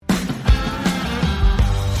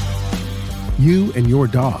You and your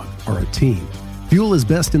dog are a team. Fuel is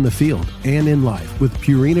best in the field and in life with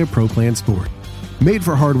Purina Pro Plan Sport. Made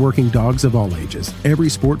for hardworking dogs of all ages, every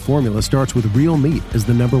sport formula starts with real meat as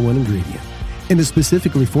the number one ingredient and is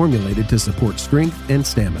specifically formulated to support strength and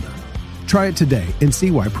stamina. Try it today and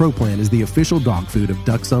see why Pro Plan is the official dog food of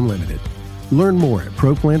Ducks Unlimited. Learn more at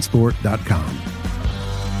ProPlansport.com.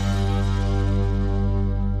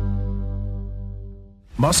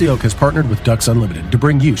 Mossy Oak has partnered with Ducks Unlimited to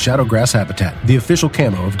bring you Shadowgrass Habitat, the official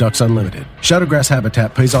camo of Ducks Unlimited. Shadowgrass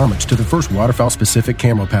Habitat pays homage to the first waterfowl-specific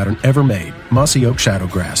camo pattern ever made, Mossy Oak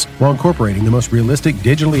Shadowgrass, while incorporating the most realistic,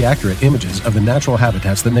 digitally accurate images of the natural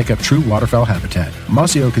habitats that make up true waterfowl habitat.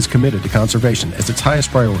 Mossy Oak is committed to conservation as its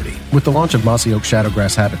highest priority. With the launch of Mossy Oak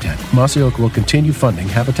Shadowgrass Habitat, Mossy Oak will continue funding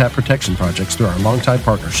habitat protection projects through our longtime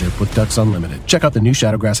partnership with Ducks Unlimited. Check out the new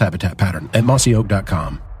Shadowgrass Habitat pattern at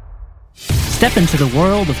mossyoak.com. Step into the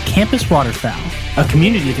world of Campus Waterfowl, a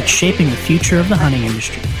community that's shaping the future of the hunting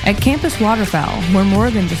industry. At Campus Waterfowl, we're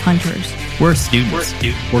more than just hunters. We're students.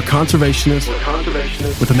 We're conservationists.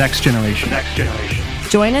 With the next generation.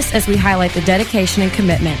 Join us as we highlight the dedication and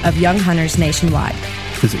commitment of young hunters nationwide.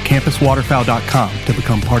 Visit campuswaterfowl.com to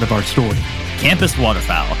become part of our story. Campus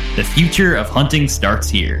Waterfowl, the future of hunting starts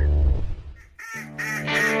here.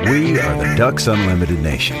 We are the Ducks Unlimited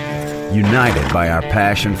Nation, united by our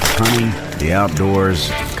passion for hunting, the outdoors,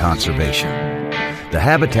 and conservation. The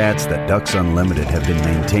habitats that Ducks Unlimited have been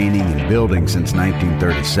maintaining and building since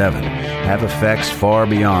 1937 have effects far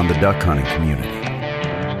beyond the duck hunting community.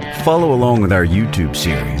 Follow along with our YouTube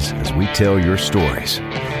series as we tell your stories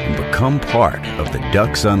and become part of the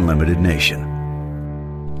Ducks Unlimited Nation.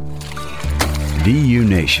 DU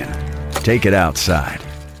Nation, take it outside.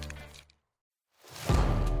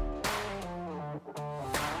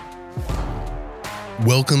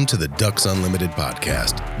 Welcome to the Ducks Unlimited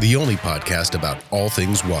podcast, the only podcast about all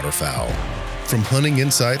things waterfowl. From hunting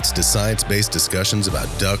insights to science-based discussions about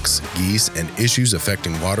ducks, geese, and issues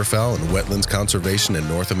affecting waterfowl and wetlands conservation in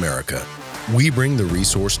North America, we bring the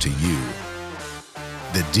resource to you.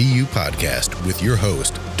 The DU Podcast with your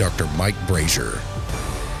host, Dr. Mike Brazier.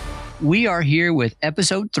 We are here with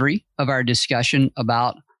episode 3 of our discussion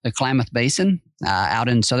about the Klamath Basin out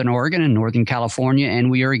in Southern Oregon and Northern California. And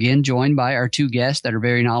we are again joined by our two guests that are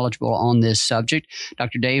very knowledgeable on this subject,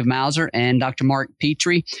 Dr. Dave Mauser and Dr. Mark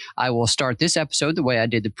Petrie. I will start this episode the way I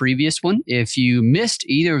did the previous one. If you missed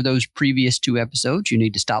either of those previous 2 episodes, you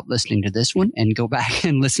need to stop listening to this one and go back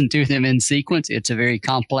and listen to them in sequence. It's a very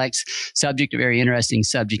complex subject, a very interesting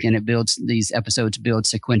subject, and these episodes build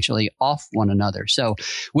sequentially off one another. So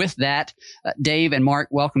with that, Dave and Mark,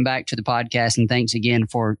 welcome back to the podcast, and thanks again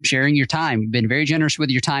for sharing your time. You've been very generous with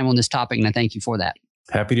your time on this topic, and I thank you for that.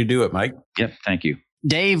 Happy to do it, Mike. Yep, thank you.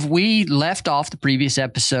 Dave, we left off the previous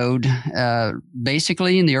episode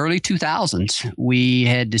basically in the early 2000s. We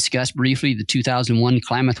had discussed briefly the 2001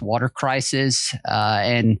 Klamath water crisis,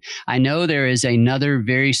 and I know there is another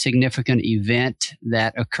very significant event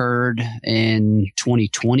that occurred in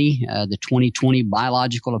 2020, the 2020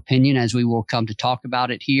 biological opinion, as we will come to talk about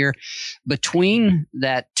it here. Between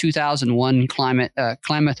that 2001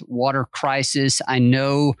 Klamath water crisis, I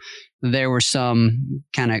know there were some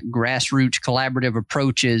kind of grassroots collaborative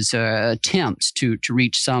approaches, attempts to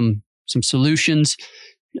reach some solutions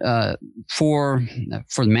for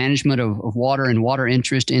the management of water and water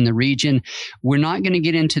interest in the region. We're not going to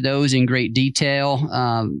get into those in great detail.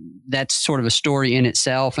 That's sort of a story in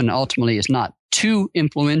itself, and ultimately it's not too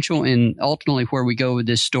influential in ultimately where we go with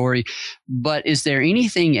this story. But is there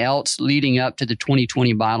anything else leading up to the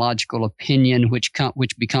 2020 biological opinion, which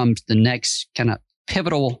becomes the next kind of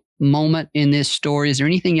pivotal moment in this story? Is there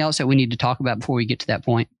anything else that we need to talk about before we get to that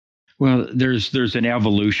point? Well, there's an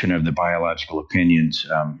evolution of the biological opinions,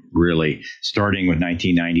 really, starting with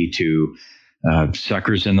 1992.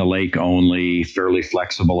 Suckers in the lake only, fairly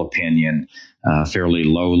flexible opinion, fairly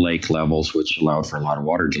low lake levels, which allowed for a lot of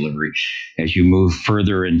water delivery. As you move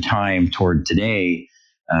further in time toward today,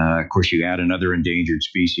 of course, you add another endangered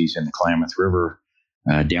species in the Klamath River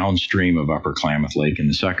downstream of Upper Klamath Lake in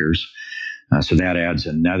the Suckers. So that adds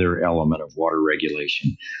another element of water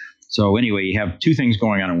regulation. So anyway, you have 2 things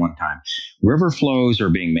going on at one time. River flows are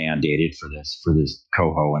being mandated for this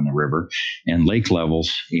coho in the river, and lake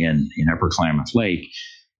levels in Upper Klamath Lake.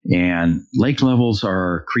 And lake levels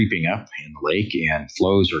are creeping up in the lake, and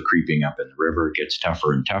flows are creeping up in the river. It gets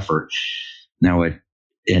tougher and tougher.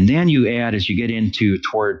 And then you add, as you get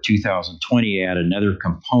toward 2020, add another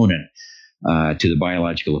component to the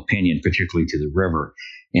biological opinion, particularly to the river,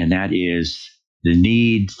 and that is the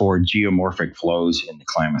need for geomorphic flows in the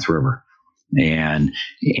Klamath River, and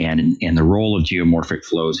the role of geomorphic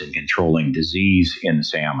flows in controlling disease in the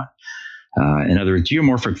salmon. In other words,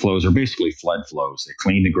 geomorphic flows are basically flood flows. They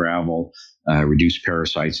clean the gravel, reduce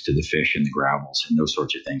parasites to the fish in the gravels, and those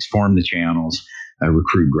sorts of things. Form the channels,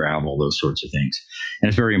 recruit gravel, those sorts of things. And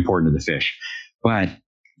it's very important to the fish. But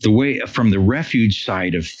the way from the refuge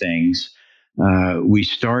side of things, we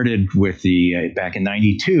started with back in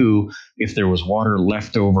 92, if there was water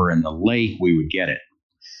left over in the lake, we would get it.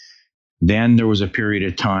 Then there was a period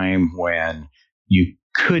of time when you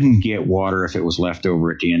couldn't get water if it was left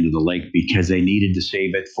over at the end of the lake because they needed to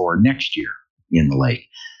save it for next year in the lake.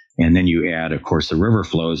 And then you add, of course, the river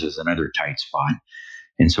flows as another tight spot.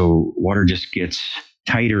 And so water just gets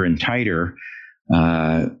tighter and tighter.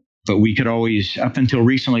 But we could always, up until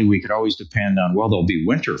recently, we could always depend on, well, there'll be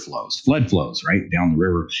winter flows, flood flows, right, down the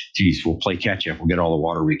river. Geez, we'll play catch up. We'll get all the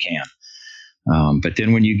water we can. But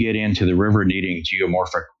then when you get into the river needing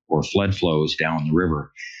geomorphic or flood flows down the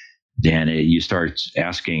river, then you start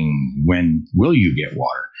asking, when will you get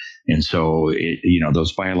water? And so,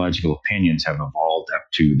 those biological opinions have evolved up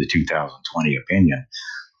to the 2020 opinion,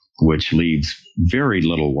 which leaves very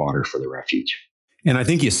little water for the refuge. And I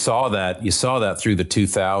think you saw that through the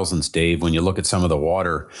 2000s, Dave, when you look at some of the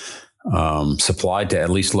water supplied to at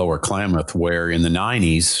least Lower Klamath, where in the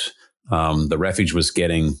 90s, the refuge was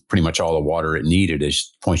getting pretty much all the water it needed,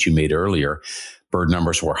 as points you made earlier. Bird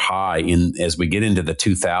numbers were high. As we get into the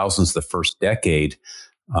 2000s, the first decade,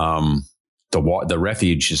 the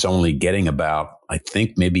refuge is only getting about, I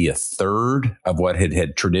think, maybe a third of what it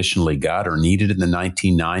had traditionally got or needed in the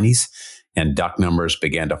 1990s. And duck numbers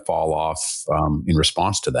began to fall off in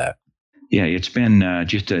response to that. Yeah, it's been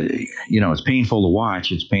it's painful to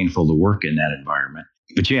watch. It's painful to work in that environment.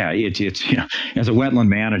 But yeah, it's as a wetland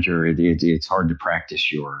manager, it's hard to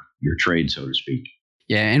practice your trade, so to speak.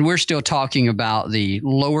 Yeah, and we're still talking about the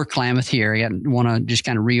Lower Klamath area. I want to just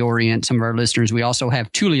kind of reorient some of our listeners. We also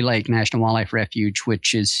have Tule Lake National Wildlife Refuge,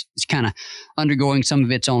 which is kind of undergoing some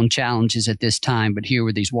of its own challenges at this time. But here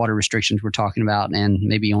with these water restrictions we're talking about, and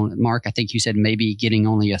maybe Mark, I think you said maybe getting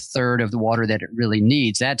only a third of the water that it really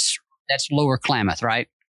needs. That's Lower Klamath, right?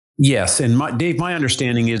 Yes. And Dave, my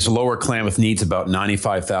understanding is Lower Klamath needs about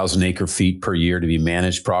 95,000 acre feet per year to be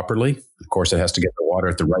managed properly. Of course, it has to get the water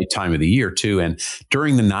at the right time of the year, too. And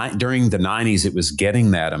during the 90s, it was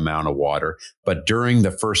getting that amount of water. But during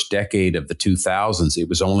the first decade of the 2000s, it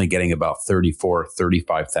was only getting about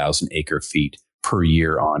 35,000 acre feet per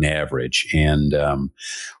year on average. And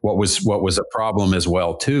what was a problem as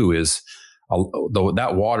well, too, is though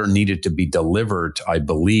that water needed to be delivered, I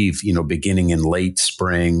believe, beginning in late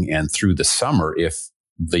spring and through the summer, if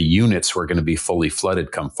the units were going to be fully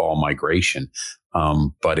flooded come fall migration.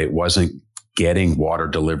 But it wasn't getting water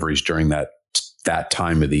deliveries during that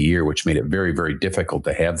time of the year, which made it very, very difficult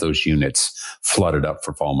to have those units flooded up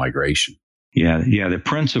for fall migration. Yeah. The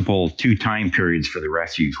principal two time periods for the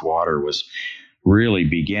refuge water was really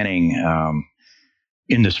beginning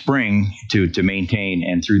in the spring to maintain,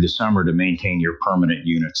 and through the summer to maintain your permanent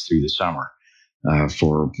units through the summer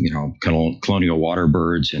for colonial water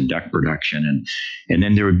birds and duck production, and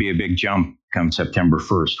then there would be a big jump come September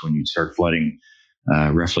 1st when you'd start flooding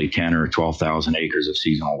roughly 10 or 12,000 acres of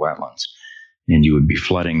seasonal wetlands, and you would be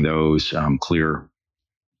flooding those clear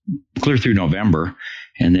through November,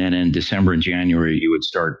 and then in December and January you would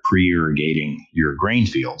start pre-irrigating your grain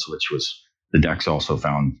fields, which was the ducks also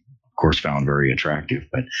found very attractive.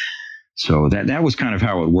 But so that was kind of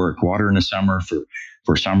how it worked. Water in the summer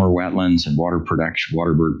for summer wetlands and water production,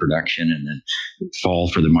 water bird production, and then fall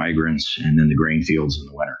for the migrants, and then the grain fields in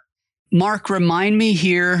the winter. Mark, remind me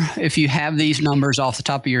here, if you have these numbers off the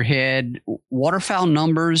top of your head, waterfowl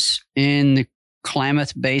numbers in the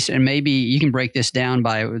Klamath Basin, and maybe you can break this down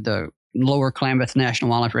by the Lower Klamath National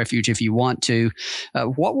Wildlife Refuge if you want to.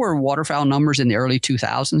 What were waterfowl numbers in the early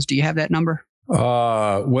 2000s? Do you have that number?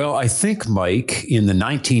 Well, I think, Mike, in the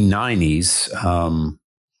 1990s,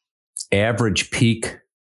 average peak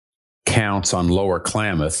counts on Lower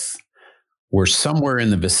Klamath were somewhere in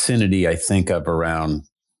the vicinity, I think, of around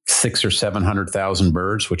 600,000 or 700,000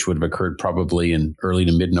 birds, which would have occurred probably in early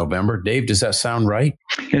to mid-November. Dave, does that sound right?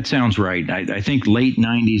 It sounds right. I think late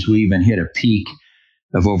 90s, we even hit a peak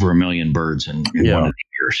of over 1 million birds in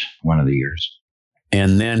one of the years.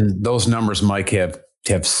 And then those numbers, Mike, have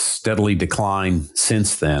steadily declined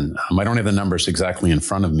since then. I don't have the numbers exactly in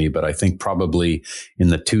front of me, but I think probably in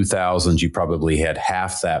the 2000s, you probably had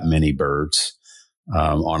half that many birds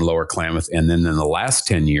on Lower Klamath. And then in the last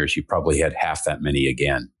 10 years, you probably had half that many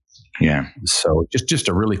again. Yeah. So just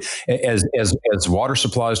a really, as water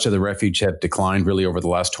supplies to the refuge have declined really over the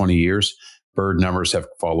last 20 years, bird numbers have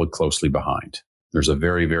followed closely behind. There's a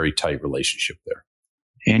very, very tight relationship there.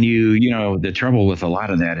 And the trouble with a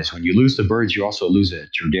lot of that is when you lose the birds, you also lose a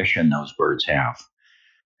tradition those birds have.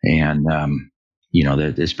 And,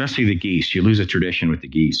 especially the geese, you lose a tradition with the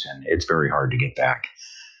geese, and it's very hard to get back.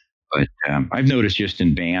 But I've noticed just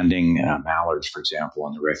in banding mallards, for example,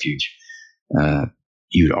 on the refuge,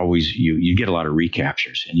 you'd get a lot of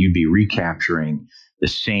recaptures, and you'd be recapturing the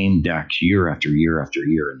same ducks year after year after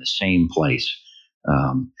year in the same place.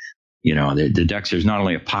 The ducks, there's not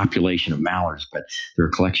only a population of mallards, but they're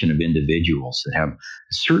a collection of individuals that have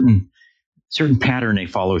a certain pattern they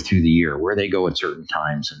follow through the year, where they go at certain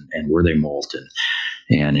times and where they molt.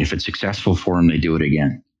 And if it's successful for them, they do it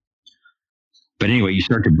again. But anyway, you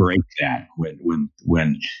start to break that when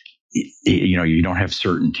you don't have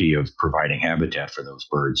certainty of providing habitat for those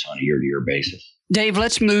birds on a year-to-year basis. Dave,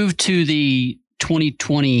 let's move to the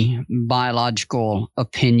 2020 biological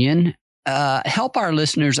opinion. Help our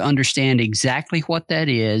listeners understand exactly what that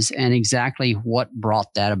is and exactly what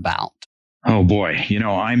brought that about. Oh boy,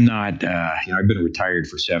 I'm not. I've been retired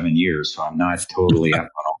for 7 years, so I'm not totally up on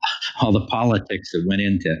all the politics that went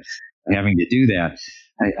into having to do that.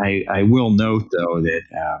 I will note though that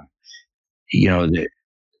that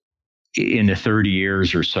in the 30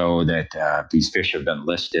 years or so that these fish have been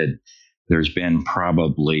listed, there has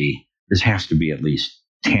to be at least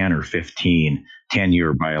 10 or 15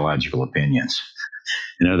 10-year biological opinions.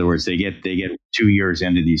 In other words, they get 2 years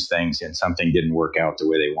into these things and something didn't work out the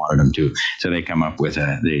way they wanted them to. So they come up with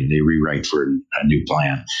they rewrite for a new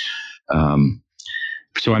plan.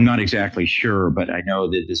 So I'm not exactly sure, but I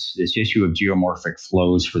know that this issue of geomorphic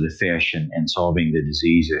flows for the fish and solving the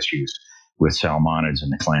disease issues with salmonids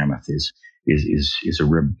and the Klamath is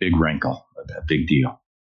a big wrinkle, a big deal.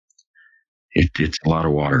 It's a lot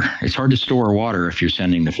of water. It's hard to store water if you're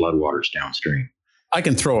sending the floodwaters downstream. I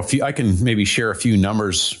can maybe share a few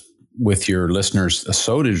numbers with your listeners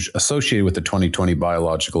associated with the 2020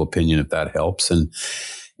 biological opinion, if that helps. And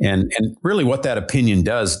really what that opinion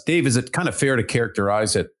does, Dave, is it kind of fair to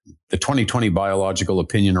characterize it, the 2020 biological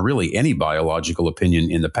opinion, or really any biological opinion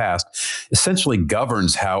in the past, essentially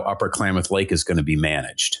governs how Upper Klamath Lake is going to be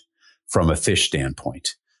managed from a fish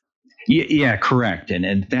standpoint? Yeah, correct.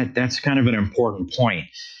 And that's kind of an important point,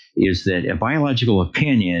 is that a biological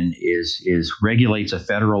opinion regulates a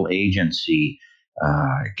federal agency,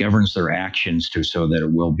 governs their actions so that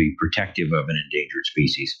it will be protective of an endangered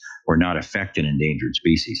species or not affect an endangered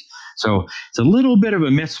species. So it's a little bit of a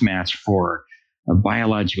mismatch for a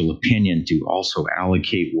biological opinion to also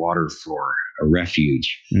allocate water for a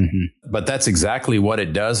refuge. Mm-hmm. But that's exactly what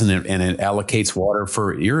it does, and it allocates water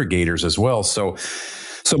for irrigators as well. So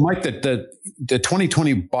Mike, the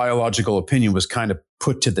 2020 biological opinion was kind of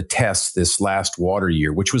put to the test this last water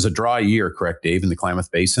year, which was a dry year, correct, Dave, in the Klamath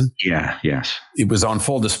Basin? Yeah, yes. It was on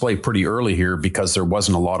full display pretty early here because there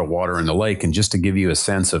wasn't a lot of water in the lake. And just to give you a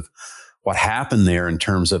sense of what happened there in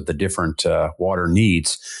terms of the different water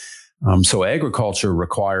needs, so agriculture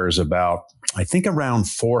requires about, I think, around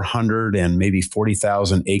 400 and maybe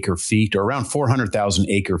 40,000 acre feet, or around 400,000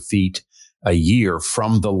 acre feet a year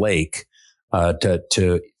from the lake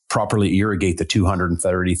to properly irrigate the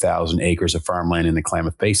 230,000 acres of farmland in the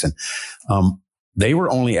Klamath Basin. They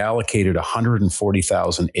were only allocated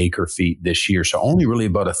 140,000 acre feet this year, so only really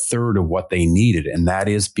about a third of what they needed. And that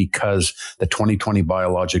is because the 2020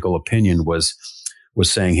 biological opinion was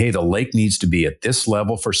saying, hey, the lake needs to be at this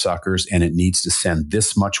level for suckers, and it needs to send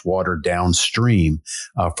this much water downstream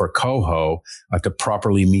for coho to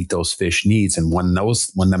properly meet those fish needs. And when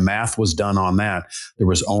the math was done on that, there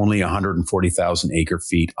was only 140,000 acre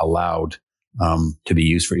feet allowed to be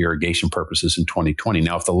used for irrigation purposes in 2020.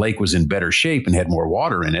 Now, if the lake was in better shape and had more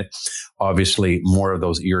water in it, obviously more of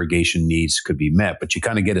those irrigation needs could be met. But you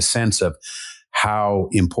kind of get a sense of how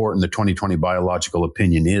important the 2020 biological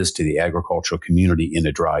opinion is to the agricultural community in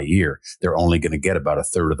a dry year. They're only going to get about a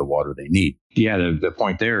third of the water they need. Yeah, the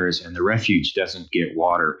point there is, and the refuge doesn't get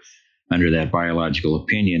water under that biological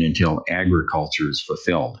opinion until agriculture is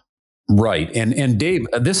fulfilled. Right. And Dave,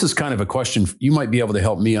 this is kind of a question. You might be able to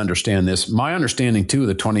help me understand this. My understanding, too, of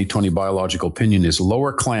the 2020 biological opinion is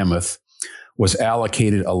Lower Klamath was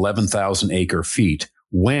allocated 11,000 acre feet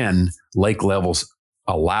when lake levels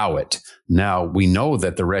allow it. Now, we know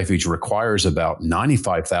that the refuge requires about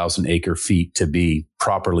 95,000 acre feet to be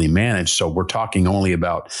properly managed. So we're talking only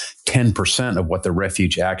about 10% of what the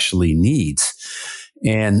refuge actually needs.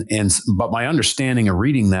 But my understanding of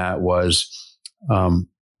reading that was,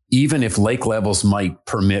 even if lake levels might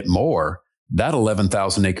permit more, that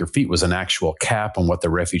 11,000 acre feet was an actual cap on what the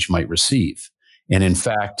refuge might receive. And in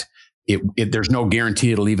fact, there's no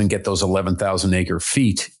guarantee it'll even get those 11,000 acre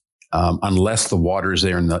feet unless the water is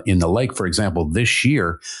there in the lake. For example, this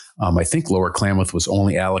year, I think Lower Klamath was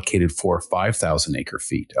only allocated for 5,000 acre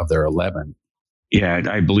feet of their 11. Yeah,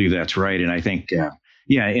 I believe that's right. And I think,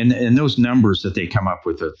 and those numbers that they come up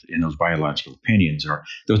with in those biological opinions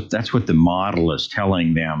that's what the model is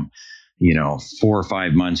telling them, 4 or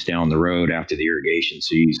 5 months down the road after the irrigation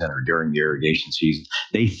season or during the irrigation season,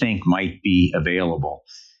 they think might be available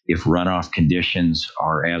if runoff conditions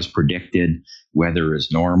are as predicted, weather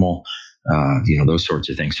is normal, those sorts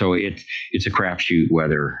of things. So it's a crapshoot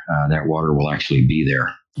whether that water will actually be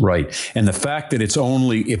there. Right. And the fact that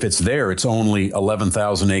if it's there, it's only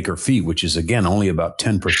 11,000 acre feet, which is, again, only about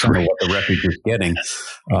 10% of what the refuge is getting,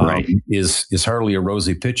 is hardly a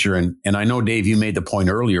rosy picture. And I know, Dave, you made the point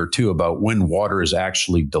earlier, too, about when water is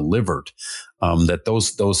actually delivered, that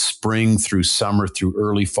those spring through summer through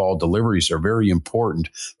early fall deliveries are very important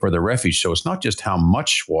for the refuge. So it's not just how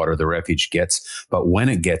much water the refuge gets, but when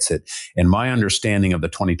it gets it. And my understanding of the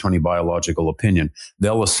 2020 biological opinion,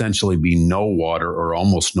 there'll essentially be no water or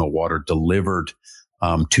almost no water delivered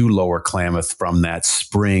to Lower Klamath from that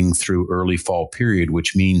spring through early fall period,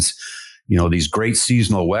 which means, these great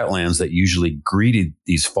seasonal wetlands that usually greeted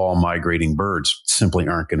these fall migrating birds simply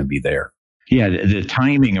aren't going to be there. Yeah, the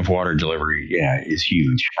timing of water delivery, is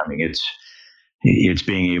huge. I mean, it's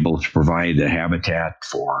being able to provide the habitat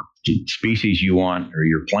for species you want or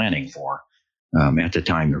you're planning for at the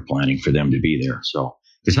time you're planning for them to be there. So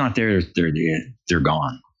if it's not there, they're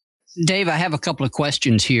gone. Dave, I have a couple of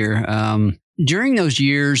questions here. During those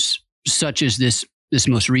years, such as this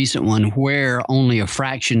most recent one, where only a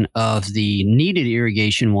fraction of the needed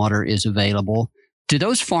irrigation water is available, do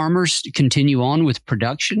those farmers continue on with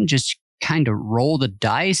production, just kind of roll the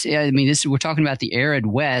dice? I mean, we're talking about the arid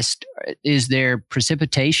West. Is there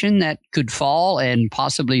precipitation that could fall and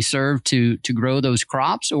possibly serve to grow those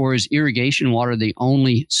crops, or is irrigation water the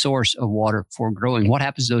only source of water for growing? What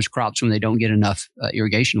happens to those crops when they don't get enough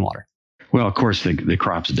irrigation water? Well, of course, the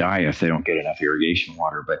crops die if they don't get enough irrigation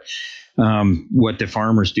water. But what the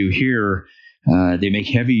farmers do here, they make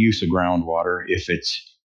heavy use of groundwater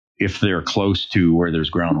if they're close to where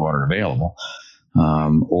there's groundwater available.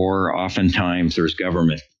 Or oftentimes there's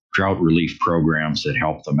government drought relief programs that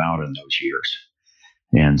help them out in those years.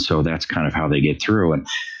 And so that's kind of how they get through.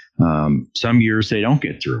 And some years they don't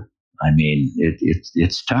get through. I mean,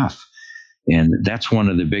 it's tough. And that's one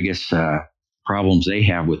of the biggest problems they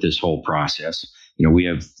have with this whole process.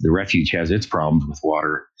 The refuge has its problems with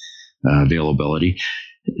water availability.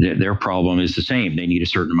 Their problem is the same. They need a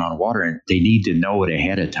certain amount of water, and they need to know it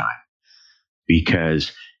ahead of time,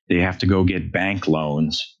 because they have to go get bank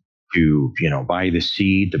loans to, buy the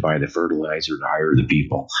seed, to buy the fertilizer, to hire the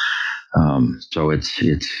people. So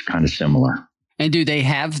it's kind of similar. And do they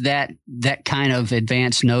have that kind of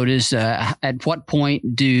advance notice? At what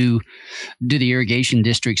point do the irrigation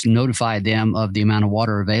districts notify them of the amount of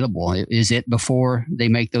water available? Is it before they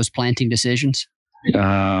make those planting decisions?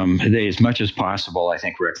 As much as possible, I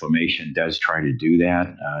think reclamation does try to do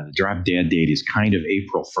that. The drop dead date is kind of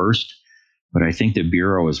April 1st, but I think the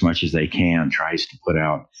Bureau, as much as they can, tries to put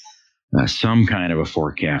out some kind of a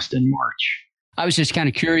forecast in March. I was just kind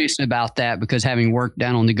of curious about that, because having worked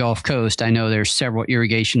down on the Gulf Coast, I know there's several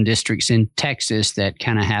irrigation districts in Texas that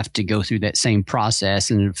kind of have to go through that same process,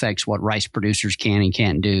 and it affects what rice producers can and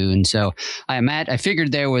can't do. And so I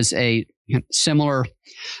figured there was a similar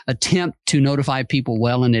attempt to notify people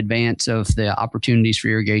well in advance of the opportunities for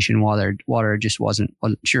irrigation water. Just wasn't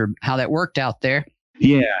sure how that worked out there.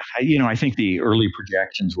 Yeah, I think the early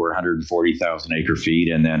projections were 140,000 acre feet,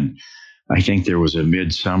 and then I think there was a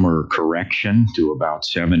midsummer correction to about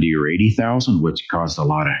 70 or 80,000, which caused a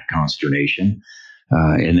lot of consternation.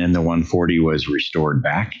 And then the 140 was restored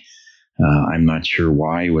back. I'm not sure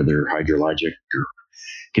why, whether hydrologic or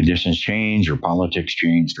conditions changed or politics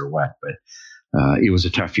changed or what, but it was a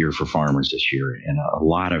tough year for farmers this year. And a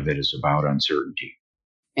lot of it is about uncertainty.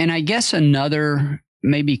 And I guess another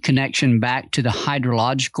maybe connection back to the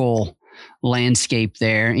hydrological landscape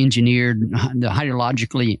there, engineered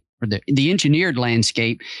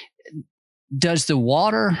landscape. Does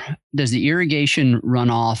the irrigation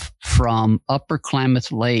runoff from Upper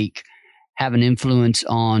Klamath Lake have an influence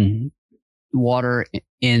on water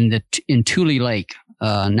in Tule Lake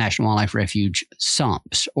National Wildlife Refuge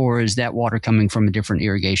sumps, or is that water coming from a different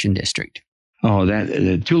irrigation district? Oh,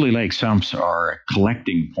 the Tule Lake sumps are a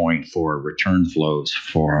collecting point for return flows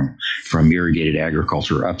from irrigated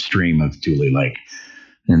agriculture upstream of Tule Lake.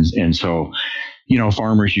 And so,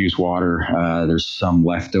 farmers use water. There's some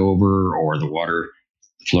left over, or the water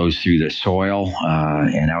flows through the soil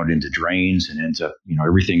and out into drains and ends up,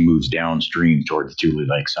 everything moves downstream toward the Tule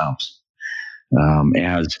Lake sumps.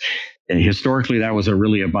 as historically that was a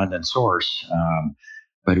really abundant source.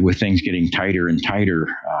 But with things getting tighter and tighter,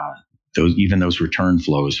 those return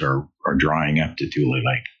flows are drying up to Tule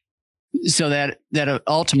Lake. So that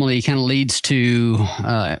ultimately kind of leads to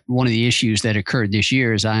one of the issues that occurred this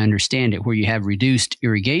year, as I understand it, where you have reduced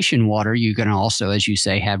irrigation water. You're going to also, as you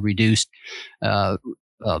say, have reduced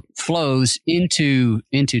flows into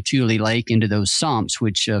Tule Lake, into those sumps,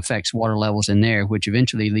 which affects water levels in there, which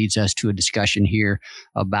eventually leads us to a discussion here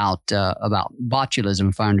about botulism,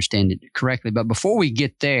 if I understand it correctly. But before we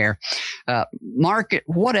get there, Mark,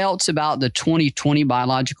 what else about the 2020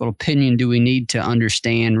 biological opinion do we need to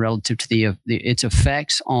understand relative to its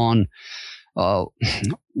effects on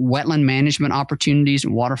wetland management opportunities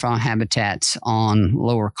and waterfowl habitats on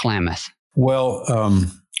Lower Klamath? Well,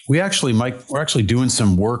 we're actually doing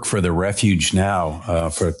some work for the refuge now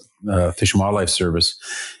for Fish and Wildlife Service,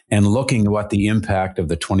 and looking at what the impact of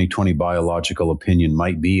the 2020 biological opinion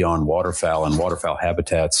might be on waterfowl and waterfowl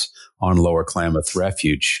habitats on Lower Klamath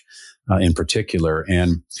Refuge in particular.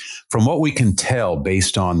 And from what we can tell,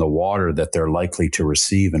 based on the water that they're likely to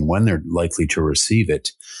receive and when they're likely to receive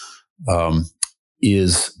it,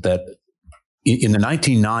 is that in the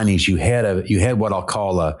 1990s, you had what I'll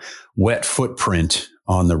call a wet footprint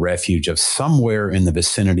on the refuge of somewhere in the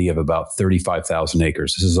vicinity of about 35,000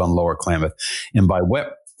 acres. This is on Lower Klamath. And by wet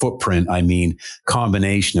footprint, I mean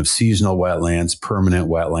combination of seasonal wetlands, permanent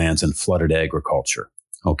wetlands, and flooded agriculture.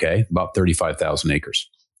 Okay, about 35,000 acres.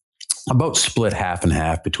 About split half and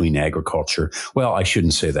half between agriculture. Well, I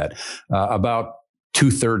shouldn't say that. About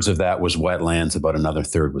 2/3 of that was wetlands. About another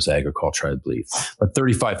third was agriculture, I believe. But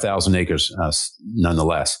 35,000 acres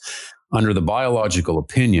nonetheless. Under the biological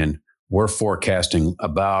opinion, we're forecasting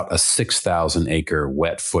about a 6,000 acre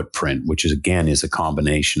wet footprint, which is a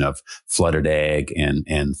combination of flooded ag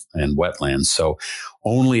and wetlands. So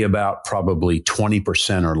only about probably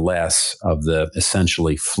 20% or less of the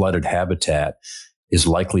essentially flooded habitat is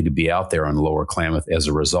likely to be out there on Lower Klamath as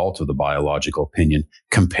a result of the biological opinion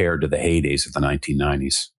compared to the heydays of the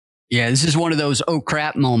 1990s. Yeah, this is one of those oh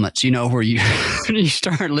crap moments, where you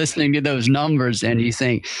start listening to those numbers and you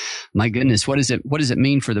think, my goodness, what does it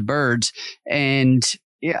mean for the birds? And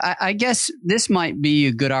yeah, I guess this might be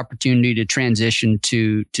a good opportunity to transition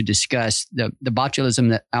to discuss the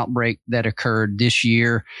botulism outbreak that occurred this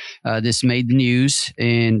year. This made the news,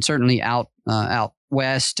 and certainly out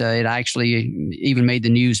west. It actually even made the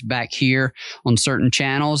news back here on certain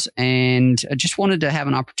channels. And I just wanted to have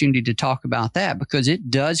an opportunity to talk about that because it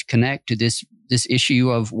does connect to this issue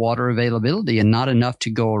of water availability and not enough to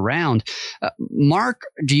go around. Mark,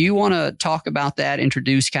 do you want to talk about that,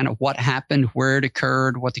 introduce kind of what happened, where it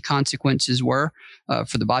occurred, what the consequences were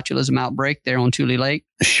for the botulism outbreak there on Tule Lake?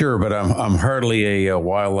 Sure, but I'm hardly a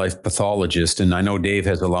wildlife pathologist, and I know Dave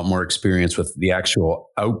has a lot more experience with the actual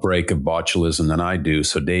outbreak of botulism than I do.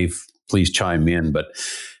 So Dave, please chime in. But,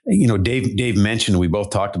 Dave mentioned, we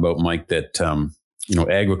both talked about, Mike, that,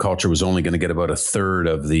 agriculture was only going to get about a third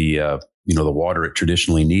of the water it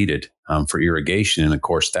traditionally needed for irrigation. And of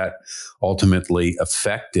course, that ultimately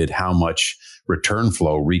affected how much return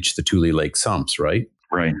flow reached the Tule Lake sumps, right?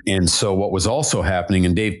 Right. And so what was also happening,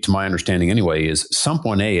 and Dave, to my understanding anyway, is Sump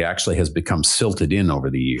 1A actually has become silted in over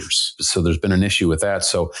the years. So there's been an issue with that.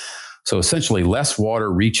 So essentially less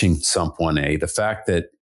water reaching Sump 1A. The fact that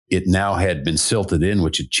it now had been silted in,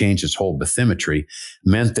 which had changed its whole bathymetry,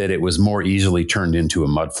 meant that it was more easily turned into a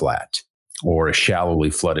mudflat or a shallowly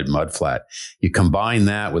flooded mudflat. You combine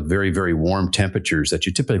that with very, very warm temperatures that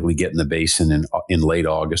you typically get in the basin in late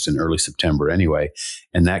August and early September anyway,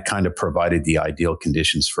 and that kind of provided the ideal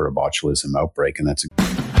conditions for a botulism outbreak. And that's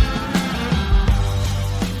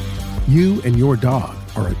You and your dog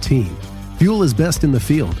are a team. Fuel is best in the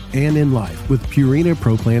field and in life with Purina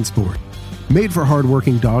Pro Plan Sport. Made for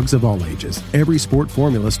hardworking dogs of all ages, every sport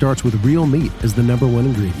formula starts with real meat as the #1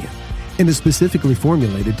 ingredient and is specifically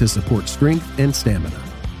formulated to support strength and stamina.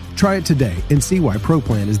 Try it today and see why Pro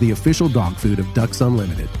Plan is the official dog food of Ducks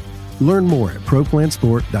Unlimited. Learn more at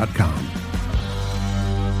ProPlansport.com.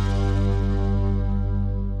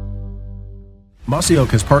 Mossy Oak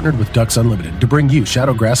has partnered with Ducks Unlimited to bring you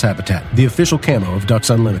Shadowgrass Habitat, the official camo of Ducks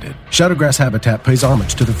Unlimited. Shadowgrass Habitat pays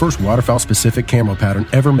homage to the first waterfowl-specific camo pattern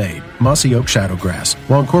ever made, Mossy Oak Shadowgrass,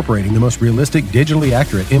 while incorporating the most realistic, digitally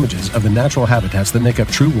accurate images of the natural habitats that make up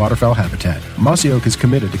true waterfowl habitat. Mossy Oak is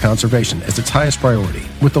committed to conservation as its highest priority.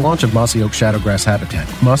 With the launch of Mossy Oak Shadowgrass Habitat,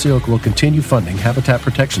 Mossy Oak will continue funding habitat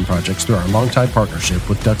protection projects through our longtime partnership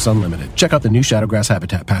with Ducks Unlimited. Check out the new Shadowgrass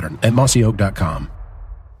Habitat pattern at mossyoak.com.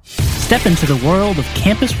 Step into the world of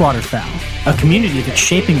Campus Waterfowl, a community that's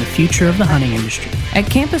shaping the future of the hunting industry.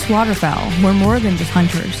 At Campus Waterfowl, we're more than just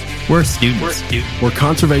hunters. We're students. We're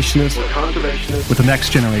conservationists with the next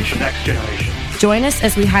generation. Join us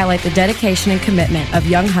as we highlight the dedication and commitment of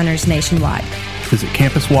young hunters nationwide. Visit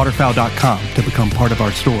campuswaterfowl.com to become part of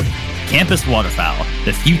our story. Campus Waterfowl.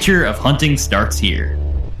 The future of hunting starts here.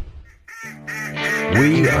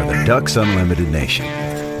 We are the Ducks Unlimited Nation,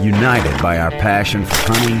 united by our passion for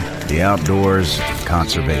hunting, the outdoors, and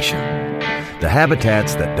conservation. The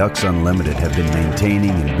habitats that Ducks Unlimited have been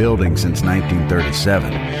maintaining and building since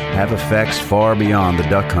 1937 have effects far beyond the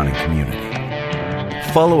duck hunting community.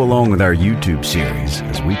 Follow along with our YouTube series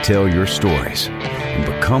as we tell your stories and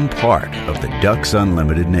become part of the Ducks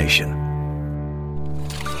Unlimited Nation.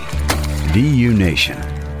 DU Nation,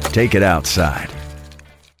 take it outside.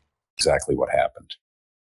 Exactly what happened.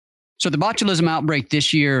 So the botulism outbreak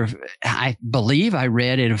this year, I believe I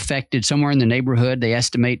read it affected somewhere in the neighborhood, they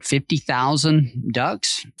estimate 50,000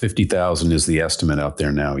 ducks. 50,000 is the estimate out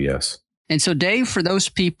there now, yes. And so, Dave, for those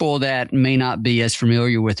people that may not be as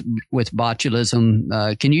familiar with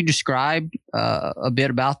botulism, can you describe a bit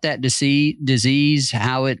about that disease,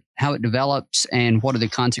 how it develops, and what are the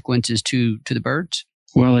consequences to the birds?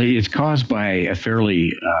 Well, it's caused by a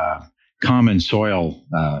fairly common soil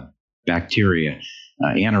bacteria,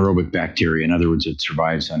 anaerobic bacteria. In other words, it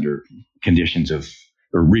survives under conditions of,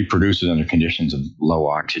 or reproduces under conditions of low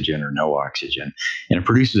oxygen or no oxygen, and it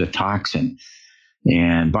produces a toxin.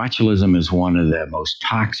 And botulism is one of the most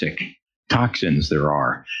toxic toxins there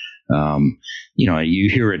are. You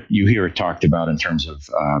hear it talked about in terms of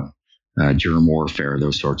germ warfare,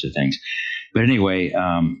 those sorts of things. But anyway,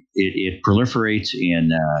 it proliferates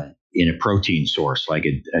in a protein source, like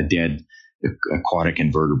a dead aquatic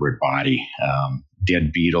invertebrate body,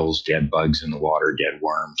 dead beetles, dead bugs in the water, dead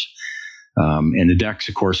worms. And the ducks,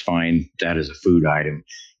 of course, find that as a food item.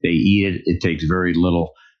 They eat it. It takes very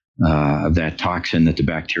little of that toxin that the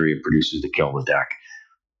bacteria produces to kill the duck.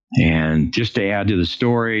 And just to add to the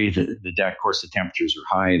story, the duck, of course, the temperatures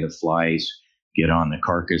are high. The flies get on the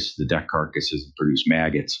carcass, the duck carcasses, and produce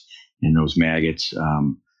maggots. And those maggots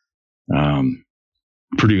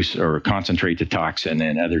produce or concentrate the toxin,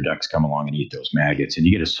 and other ducks come along and eat those maggots. And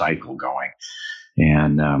you get a cycle going.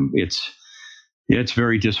 And it's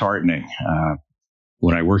very disheartening.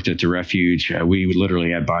 When I worked at the refuge, we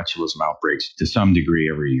literally had botulism outbreaks to some degree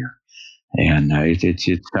every year. And it's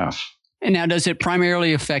tough. And now, does it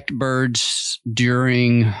primarily affect birds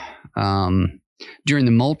during the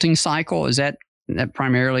molting cycle? Is that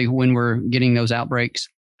primarily when we're getting those outbreaks?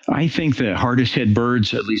 I think the hardest hit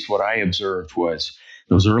birds, at least what I observed, was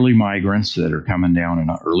those early migrants that are coming down in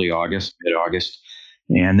early August, mid-August,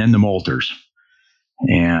 and then the molters.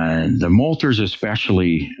 And the molters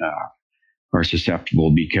especially are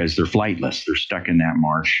susceptible because they're flightless. They're stuck in that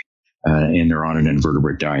marsh and they're on an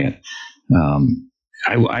invertebrate diet.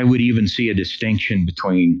 I would even see a distinction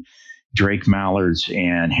between drake mallards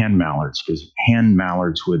and hen mallards, because hen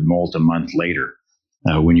mallards would molt a month later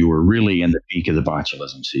when you were really in the peak of the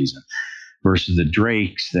botulism season, versus the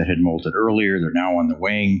drakes that had molted earlier. They're now on the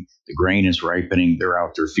wing. The grain is ripening. They're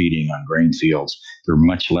out there feeding on grain fields. They're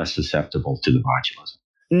much less susceptible to the botulism.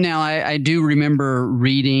 Now, I do remember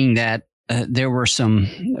reading that there were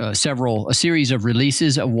a series of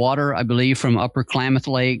releases of water, I believe, from Upper Klamath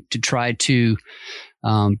Lake to try to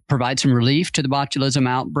provide some relief to the botulism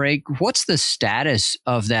outbreak. What's the status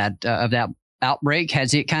of that outbreak?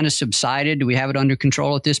 Has it kind of subsided? Do we have it under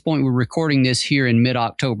control at this point? We're recording this here in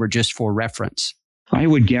mid-October just for reference. I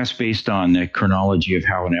would guess, based on the chronology of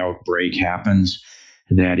how an outbreak happens,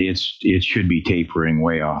 that it should be tapering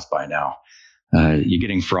way off by now. You're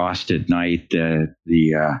getting frost at night.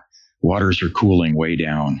 The waters are cooling way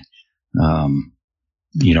down.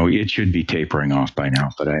 It should be tapering off by now,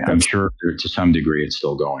 but I'm sure to some degree it's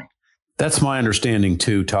still going. That's my understanding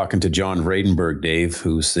too, talking to John Vredenberg, Dave,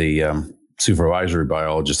 who's the supervisory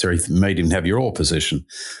biologist there. He might even have your old position.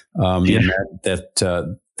 In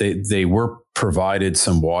that they were provided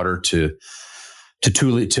some water to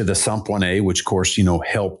the Sump 1A, which of course,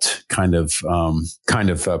 helped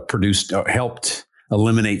helped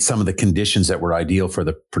eliminate some of the conditions that were ideal for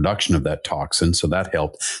the production of that toxin. So that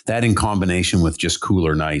helped. That, in combination with just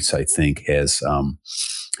cooler nights, I think has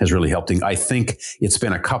really helped. I think it's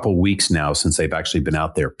been a couple weeks now since they've actually been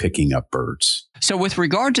out there picking up birds. So with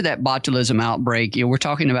regard to that botulism outbreak, we're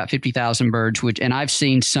talking about 50,000 birds, and I've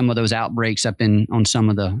seen some of those outbreaks up on some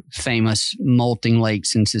of the famous molting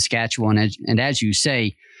lakes in Saskatchewan. And as you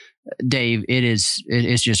say, Dave, it's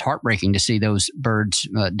just heartbreaking to see those birds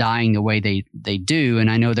dying the way they do. And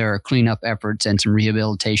I know there are cleanup efforts and some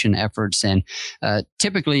rehabilitation efforts. And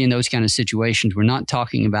typically in those kind of situations, we're not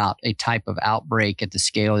talking about a type of outbreak at the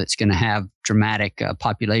scale that's going to have dramatic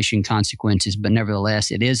population consequences. But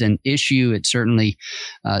nevertheless, it is an issue. It's certainly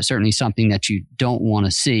something that you don't want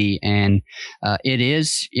to see. And it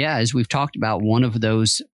is, as we've talked about, one of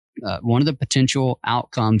the potential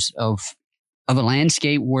outcomes of a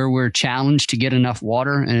landscape where we're challenged to get enough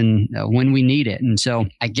water and when we need it. And so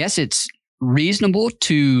I guess it's reasonable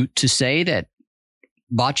to say that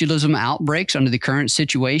botulism outbreaks under the current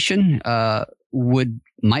situation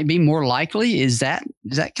might be more likely. Is that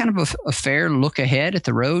kind of a fair look ahead at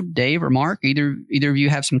the road, Dave or Mark? Either of you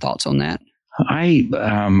have some thoughts on that?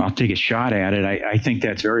 I'll take a shot at it. I think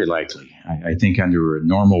that's very likely. I think under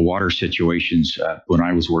normal water situations, when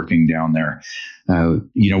I was working down there,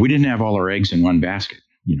 we didn't have all our eggs in one basket.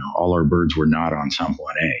 All our birds were not on Sump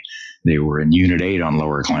 1A. They were in Unit 8 on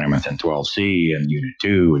Lower Klamath and 12C and Unit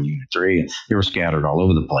 2 and Unit 3. And they were scattered all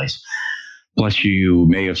over the place. Plus, you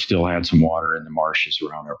may have still had some water in the marshes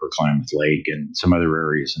around Upper Klamath Lake and some other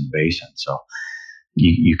areas in the basin. So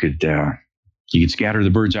you could scatter the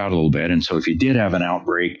birds out a little bit. And so if you did have an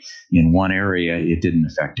outbreak in one area, it didn't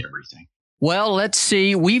affect everything. Well, let's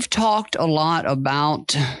see. We've talked a lot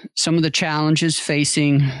about some of the challenges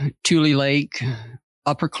facing Tule Lake,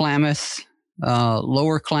 Upper Klamath,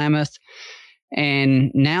 Lower Klamath.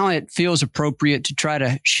 And now it feels appropriate to try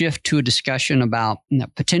to shift to a discussion about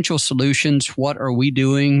potential solutions. What are we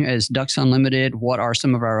doing as Ducks Unlimited? What are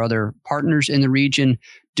some of our other partners in the region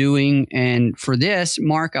doing? And for this,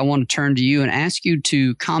 Mark, I want to turn to you and ask you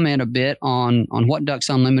to comment a bit on what Ducks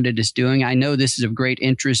Unlimited is doing. I know this is of great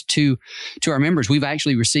interest to our members. We've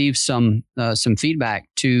actually received some feedback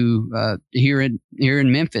to here in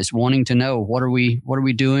Memphis, wanting to know what are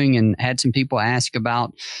we doing, and had some people ask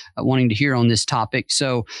about wanting to hear on this topic.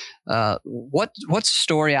 So what's the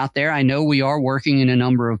story out there? I know we are working in a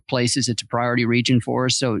number of places. It's a priority region for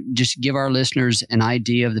us. So just give our listeners an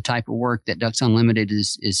idea of the type of work that Ducks Unlimited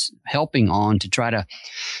is helping on to try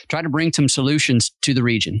to bring some solutions to the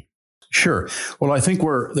region. Sure. Well, I think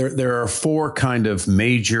there are four kind of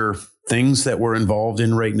major things that we're involved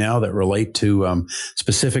in right now that relate to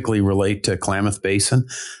specifically relate to Klamath Basin.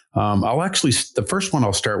 The first one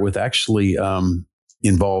I'll start with actually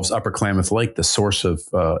involves Upper Klamath Lake, the source of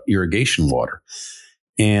irrigation water.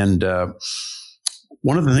 And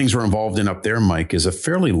one of the things we're involved in up there, Mike, is a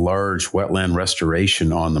fairly large wetland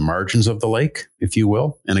restoration on the margins of the lake, if you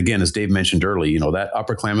will. And again, as Dave mentioned earlier, that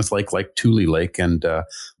Upper Klamath Lake, like Tule Lake and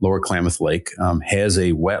Lower Klamath Lake, has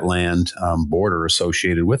a wetland border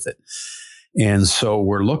associated with it. And so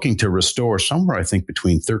we're looking to restore somewhere, I think,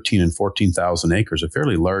 between 13 and 14,000 acres, a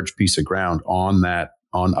fairly large piece of ground on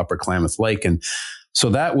Upper Klamath Lake. And so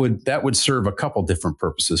that would serve a couple different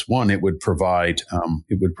purposes. One, it would provide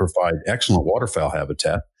excellent waterfowl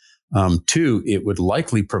habitat. Two, it would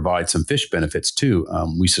likely provide some fish benefits too.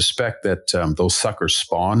 We suspect that those suckers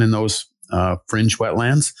spawn in those fringe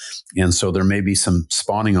wetlands, and so there may be some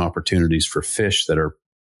spawning opportunities for fish that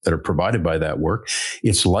are provided by that work.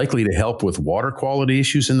 It's likely to help with water quality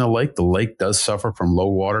issues in the lake. The lake does suffer from low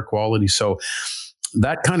water quality, so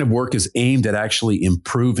that kind of work is aimed at actually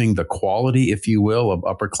improving the quality, if you will, of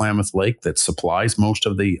Upper Klamath Lake that supplies most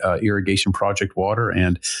of the irrigation project water,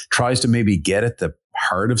 and tries to maybe get at the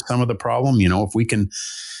heart of some of the problem. If we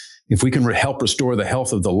can help restore the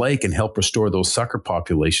health of the lake and help restore those sucker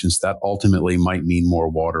populations, that ultimately might mean more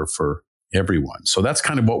water for everyone. So that's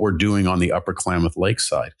kind of what we're doing on the Upper Klamath Lake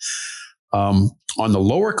side. On the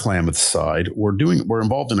Lower Klamath side, we're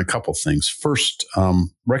involved in a couple things. First,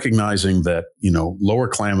 recognizing that, Lower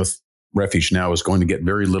Klamath Refuge now is going to get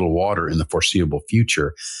very little water in the foreseeable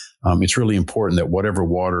future. It's really important that whatever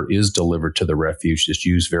water is delivered to the refuge is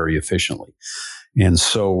used very efficiently. And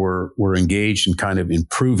so we're engaged in kind of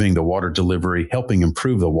improving the water delivery, helping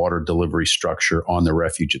improve the water delivery structure on the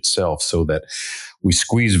refuge itself, so that we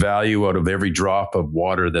squeeze value out of every drop of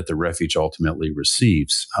water that the refuge ultimately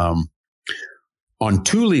receives. On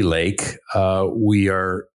Tule Lake,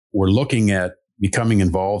 we're looking at becoming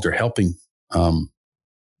involved or helping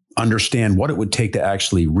understand what it would take to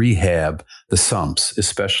actually rehab the sumps,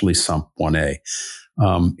 especially Sump 1A.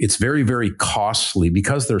 It's very, very costly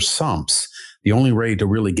because they're sumps. The only way to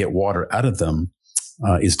really get water out of them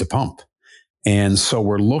is to pump. And so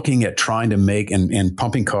we're looking at trying to make, and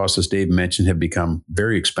pumping costs, as Dave mentioned, have become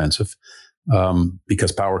very expensive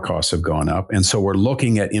because power costs have gone up. And so we're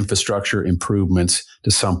looking at infrastructure improvements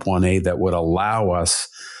to Sump 1A that would allow us,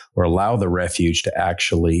 or allow the refuge to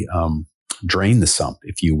actually drain the sump,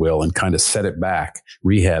 if you will, and kind of set it back,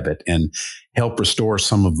 rehab it, and help restore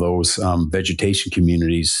some of those vegetation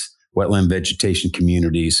communities, wetland vegetation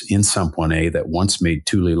communities in Sump 1A that once made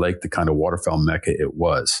Tule Lake the kind of waterfowl mecca it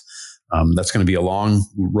was. That's going to be a long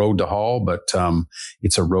road to haul, but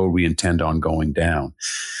it's a road we intend on going down.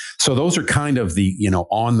 So those are kind of the,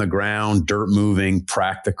 on the ground, dirt moving,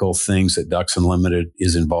 practical things that Ducks Unlimited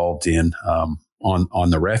is involved in on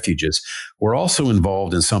the refuges. We're also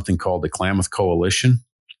involved in something called the Klamath Coalition,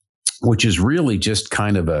 which is really just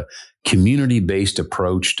kind of a community-based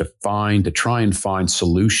approach to try and find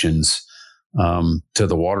solutions to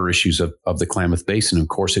the water issues of the Klamath Basin. Of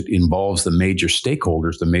course, it involves the major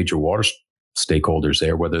stakeholders, the major water stakeholders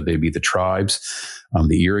there, whether they be the tribes,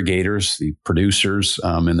 the irrigators, the producers,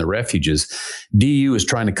 and the refuges. DU is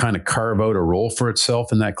trying to kind of carve out a role for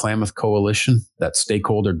itself in that Klamath Coalition, that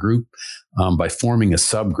stakeholder group, by forming a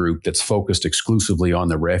subgroup that's focused exclusively on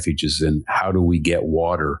the refuges and how do we get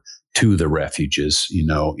water to the refuges,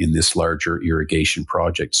 in this larger irrigation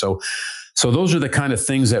project. So those are the kind of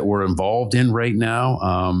things that we're involved in right now.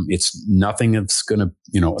 It's nothing that's going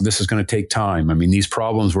to, this is going to take time. I mean, these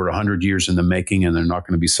problems were 100 years in the making, and they're not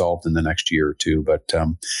going to be solved in the next year or two. But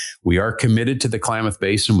we are committed to the Klamath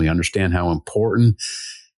Basin. We understand how important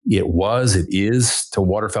it is to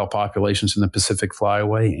waterfowl populations in the Pacific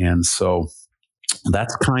Flyway. And so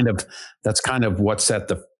that's kind of what's at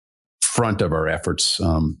the front of our efforts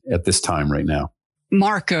at this time right now.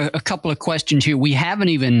 Mark, a couple of questions here. We haven't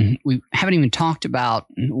even talked about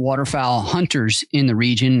waterfowl hunters in the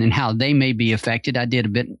region and how they may be affected. I did a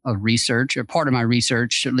bit of research, or part of my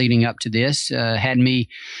research leading up to this had me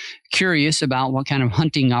curious about what kind of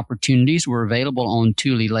hunting opportunities were available on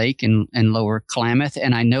Tule Lake and Lower Klamath.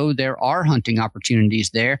 And I know there are hunting opportunities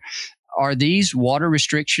there. Are these water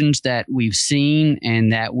restrictions that we've seen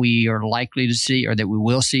and that we are likely to see, or that we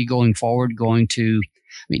will see going forward,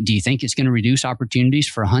 do you think it's going to reduce opportunities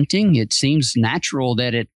for hunting? It seems natural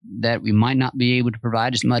that we might not be able to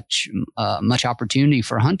provide as much opportunity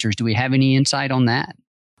for hunters. Do we have any insight on that?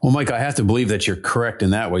 Well, Mike, I have to believe that you're correct in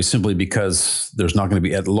that way, simply because there's not going to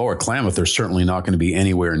be at Lower Klamath. There's certainly not going to be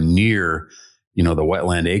anywhere near, the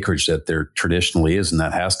wetland acreage that there traditionally is, and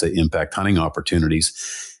that has to impact hunting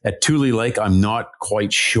opportunities. At Tule Lake, I'm not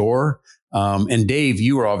quite sure. And Dave,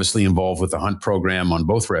 you were obviously involved with the hunt program on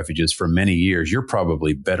both refuges for many years. You're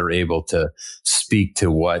probably better able to speak to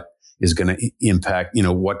what is going to impact,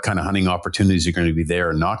 what kind of hunting opportunities are going to be there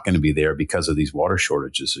or not going to be there because of these water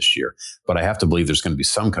shortages this year. But I have to believe there's going to be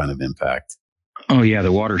some kind of impact. Oh, yeah,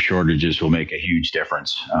 the water shortages will make a huge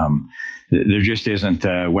difference. There just isn't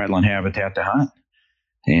wetland habitat to hunt.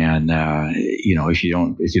 And, if you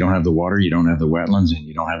don't have the water, you don't have the wetlands, and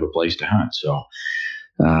you don't have a place to hunt. So,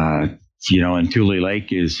 and Tule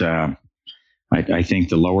Lake is, I think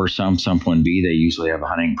the lower Sump 1B, they usually have a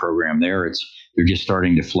hunting program there. They're just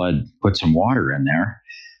starting to put some water in there.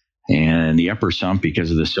 And the upper Sump,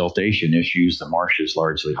 because of the siltation issues, the marsh is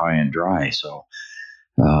largely high and dry. So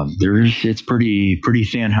it's pretty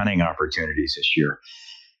thin hunting opportunities this year.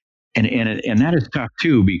 And that is tough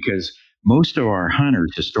too, because most of our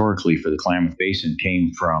hunters historically for the Klamath Basin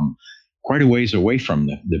came from quite a ways away from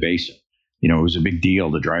the basin. It was a big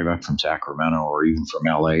deal to drive up from Sacramento or even from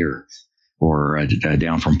LA or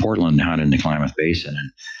down from Portland to hunt in the Klamath Basin.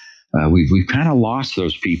 And we've kind of lost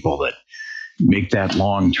those people that make that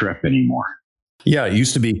long trip anymore. Yeah, it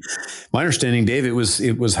used to be. My understanding, Dave, it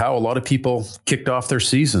was how a lot of people kicked off their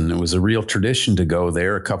season. It was a real tradition to go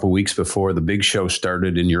there a couple of weeks before the big show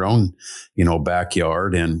started in your own,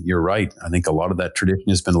 backyard. And you're right. I think a lot of that tradition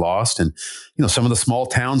has been lost. And, some of the small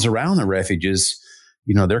towns around the refuges,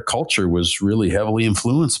 their culture was really heavily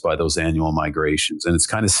influenced by those annual migrations. And it's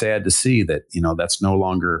kind of sad to see that, that's no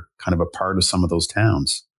longer kind of a part of some of those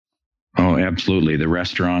towns. Oh, absolutely. The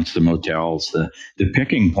restaurants, the motels, the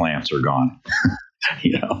picking plants are gone.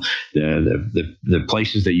 The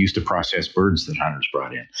places that used to process birds that hunters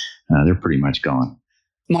brought in, they're pretty much gone.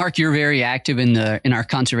 Mark, you're very active in our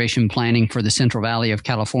conservation planning for the Central Valley of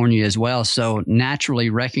California as well. So naturally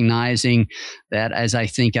recognizing that, as I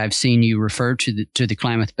think I've seen you refer to the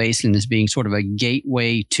Klamath Basin as being sort of a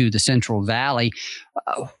gateway to the Central Valley,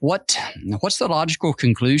 what's the logical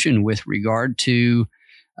conclusion with regard to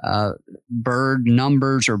bird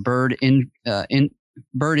numbers or bird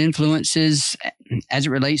influences as it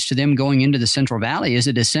relates to them going into the Central Valley? Is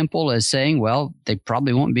it as simple as saying, well, they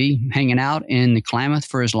probably won't be hanging out in the Klamath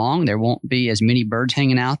for as long. There won't be as many birds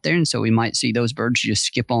hanging out there. And so we might see those birds just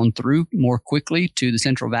skip on through more quickly to the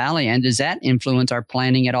Central Valley. And does that influence our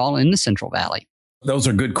planning at all in the Central Valley? Those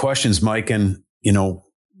are good questions, Mike. And,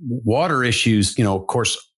 water issues, of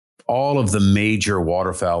course, all of the major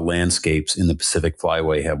waterfowl landscapes in the Pacific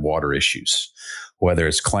Flyway have water issues. Whether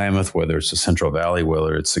it's Klamath, whether it's the Central Valley,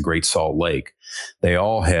 whether it's the Great Salt Lake, they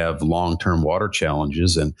all have long-term water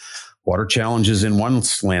challenges, and water challenges in one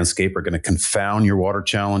landscape are going to confound your water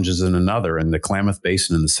challenges in another. And the Klamath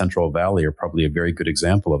Basin and the Central Valley are probably a very good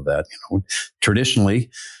example of that.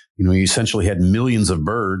 Traditionally, you essentially had millions of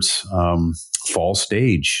birds fall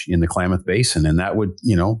stage in the Klamath Basin, and that would,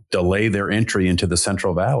 delay their entry into the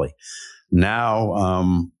Central Valley.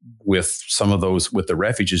 Now, with some of those, with the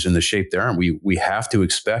refuges in the shape they are, we have to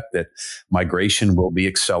expect that migration will be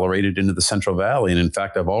accelerated into the Central Valley. And in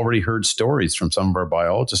fact, I've already heard stories from some of our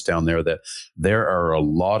biologists down there that there are a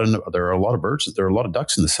lot of birds, there are a lot of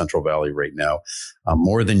ducks in the Central Valley right now,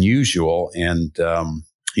 more than usual. And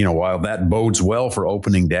while that bodes well for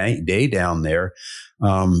opening day down there,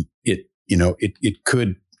 it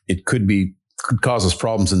could cause us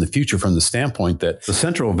problems in the future from the standpoint that the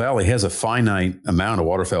Central Valley has a finite amount of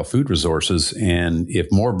waterfowl food resources. And if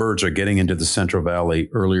more birds are getting into the Central Valley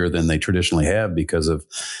earlier than they traditionally have because of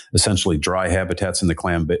essentially dry habitats in the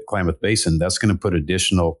Klamath Basin, that's going to put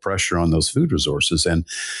additional pressure on those food resources. And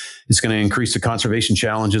it's going to increase the conservation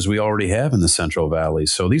challenges we already have in the Central Valley.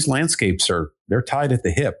 So these landscapes they're tied at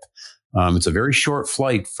the hip. It's a very short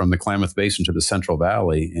flight from the Klamath Basin to the Central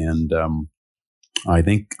Valley. And, I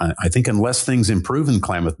think unless things improve in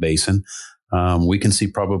Klamath Basin, we can see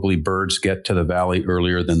probably birds get to the valley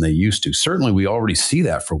earlier than they used to. Certainly, we already see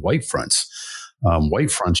that for white fronts.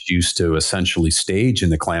 White fronts used to essentially stage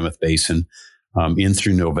in the Klamath Basin in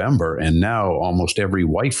through November, and now almost every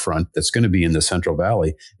white front that's going to be in the Central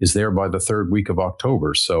Valley is there by the third week of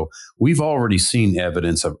October. So we've already seen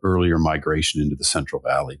evidence of earlier migration into the Central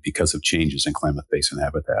Valley because of changes in Klamath Basin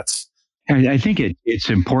habitats. I think it's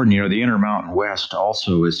important. The Intermountain West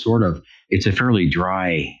also is it's a fairly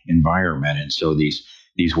dry environment. And so these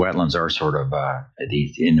wetlands are sort of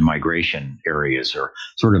in the migration areas or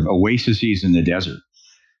sort of oases in the desert.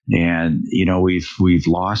 And, we've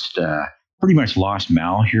lost, pretty much lost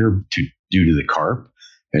mal here due to the carp,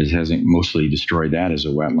 as hasn't mostly destroyed that as a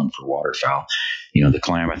wetland for waterfowl. The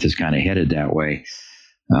Klamath is kind of headed that way.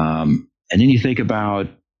 And then you think about,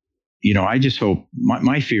 I just hope,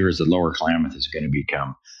 my fear is that Lower Klamath is going to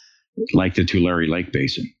become like the Tulare Lake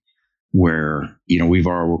Basin, where, we've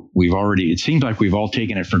already, it seems like we've all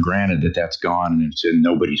taken it for granted that that's gone and it's in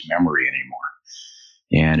nobody's memory anymore.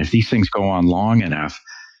 And if these things go on long enough,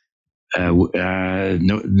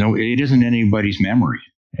 no, it isn't anybody's memory.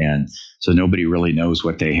 And so nobody really knows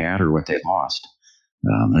what they had or what they lost.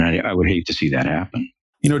 And I would hate to see that happen.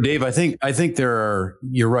 Dave, I think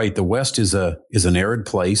you're right. The West is an arid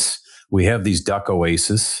place. We have these duck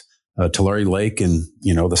oases. Tulare Lake and,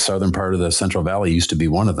 the southern part of the Central Valley used to be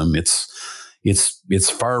one of them. It's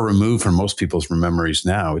far removed from most people's memories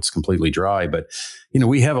now. It's completely dry, but,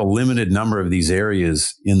 we have a limited number of these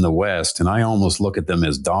areas in the West, and I almost look at them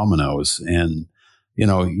as dominoes. And,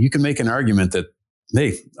 you can make an argument that,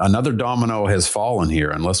 hey, another domino has fallen here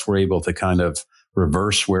unless we're able to kind of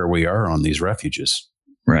reverse where we are on these refuges.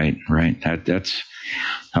 Right. That's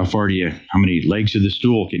how many legs of the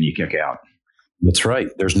stool can you kick out? That's right.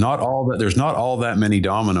 There's not all that many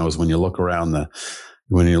dominoes when you look around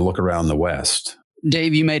the West.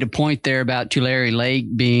 Dave, you made a point there about Tulare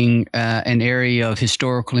Lake being an area of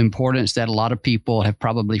historical importance that a lot of people have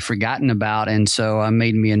probably forgotten about. And so I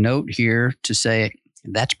made me a note here to say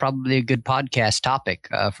that's probably a good podcast topic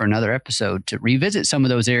for another episode, to revisit some of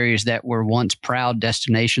those areas that were once proud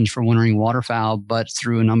destinations for wintering waterfowl, but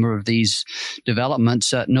through a number of these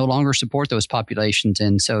developments no longer support those populations.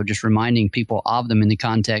 And so just reminding people of them in the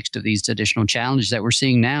context of these additional challenges that we're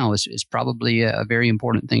seeing now is probably a very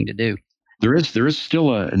important thing to do. There is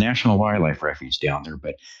still a National Wildlife Refuge down there,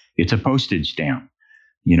 but it's a postage stamp,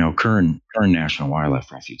 Kern National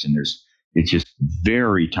Wildlife Refuge. And it's just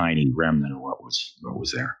very tiny remnant of what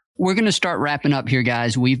was there. We're going to start wrapping up here,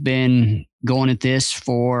 guys. We've been going at this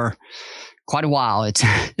for quite a while. It's,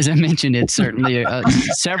 as I mentioned, it's certainly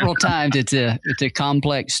several times. It's a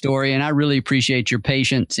complex story, and I really appreciate your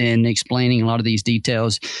patience in explaining a lot of these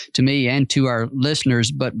details to me and to our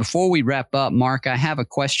listeners. But before we wrap up, Mark, I have a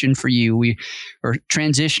question for you. We are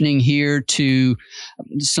transitioning here to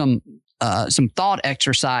some thought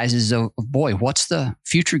exercises of boy, what's the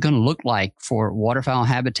future going to look like for waterfowl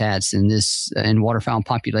habitats and waterfowl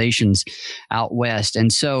populations out west?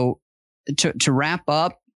 And so to wrap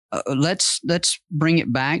up, let's bring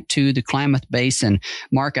it back to the Klamath Basin.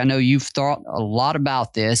 Mark, I know you've thought a lot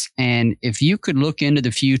about this, and if you could look into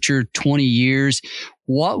the future 20 years,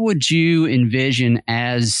 what would you envision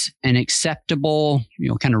as an acceptable,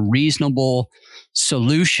 kind of reasonable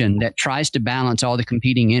solution that tries to balance all the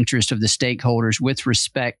competing interests of the stakeholders with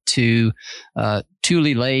respect to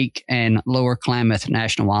Tule Lake and Lower Klamath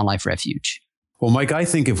National Wildlife Refuge? Well, Mike, I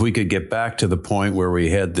think if we could get back to the point where we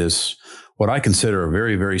had this, what I consider a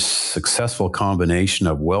very, very successful combination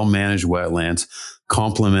of well-managed wetlands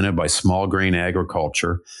complemented by small grain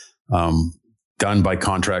agriculture, done by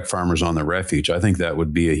contract farmers on the refuge, I think that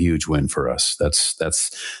would be a huge win for us.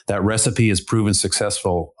 That recipe has proven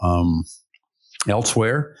successful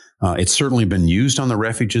elsewhere. It's certainly been used on the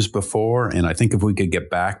refuges before, and I think if we could get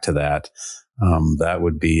back to that, that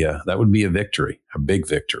would be a victory, a big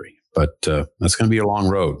victory. But that's going to be a long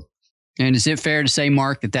road. And is it fair to say,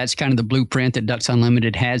 Mark, that that's kind of the blueprint that Ducks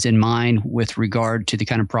Unlimited has in mind with regard to the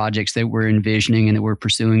kind of projects that we're envisioning and that we're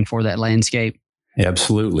pursuing for that landscape?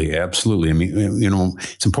 Absolutely. I mean,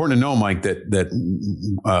 it's important to know, Mike, that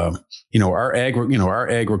our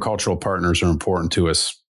agricultural partners are important to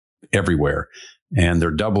us everywhere, and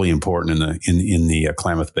they're doubly important in the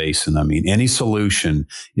Klamath Basin. I mean, any solution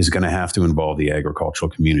is going to have to involve the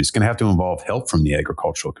agricultural community. It's going to have to involve help from the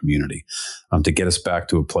agricultural community to get us back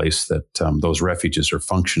to a place that those refuges are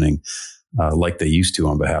functioning like they used to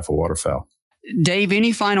on behalf of waterfowl. Dave,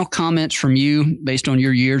 any final comments from you based on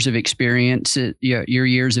your years of experience, your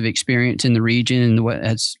years of experience in the region,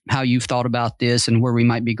 and how you've thought about this and where we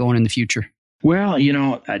might be going in the future? Well,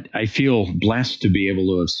 I feel blessed to be able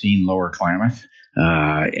to have seen Lower Klamath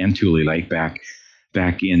and Tule Lake back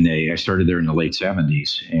I started there in the late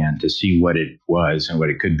 70s, and to see what it was and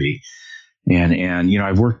what it could be. And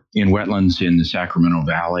I've worked in wetlands in the Sacramento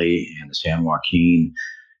Valley and the San Joaquin,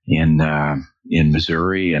 in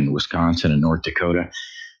Missouri and Wisconsin and North Dakota,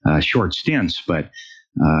 short stints. But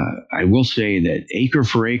I will say that acre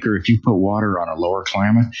for acre, if you put water on a Lower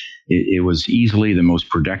Klamath, it was easily the most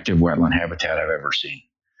productive wetland habitat I've ever seen.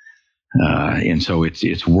 And so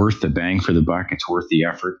it's worth the bang for the buck. It's worth the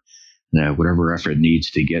effort, whatever effort it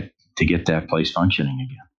needs to get that place functioning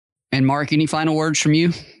again. And Mark, any final words from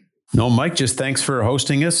you? No, Mike, just thanks for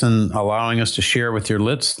hosting us and allowing us to share with your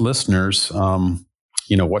listeners,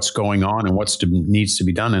 what's going on and what needs to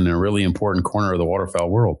be done in a really important corner of the waterfowl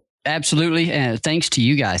world. Absolutely. Thanks to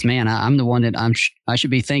you guys, man. I'm the one that I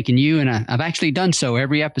should be thanking you. And I've actually done so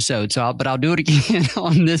every episode. But I'll do it again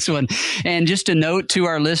on this one. And just a note to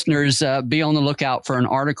our listeners, be on the lookout for an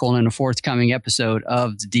article in a forthcoming episode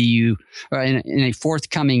of the DU, or in a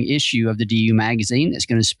forthcoming issue of the DU magazine that's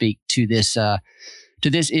going to speak to this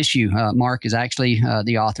issue. Mark is actually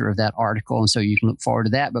the author of that article, and so you can look forward to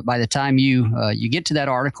that. But by the time you get to that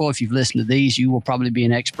article, if you've listened to these, you will probably be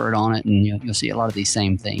an expert on it, and you'll see a lot of these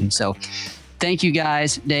same themes. So thank you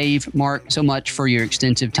guys, Dave, Mark, so much for your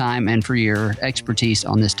extensive time and for your expertise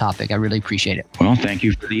on this topic. I really appreciate it. Well, thank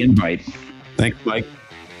you for the invite. Thanks, Mike.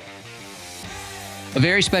 A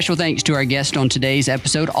very special thanks to our guest on today's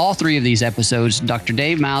episode. All three of these episodes, Dr.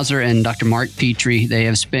 Dave Mauser and Dr. Mark Petrie, they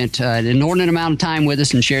have spent an inordinate amount of time with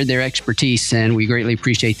us and shared their expertise, and we greatly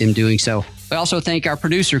appreciate them doing so. We also thank our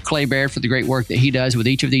producer, Clay Baird, for the great work that he does with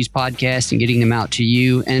each of these podcasts and getting them out to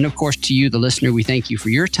you. And of course, to you, the listener, we thank you for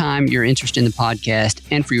your time, your interest in the podcast,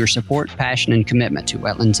 and for your support, passion, and commitment to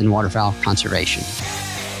wetlands and waterfowl conservation.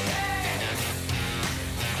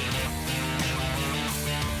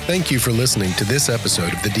 Thank you for listening to this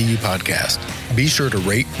episode of the DU Podcast. Be sure to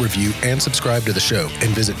rate, review, and subscribe to the show, and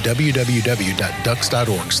visit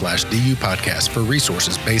www.ducks.org/DU Podcast for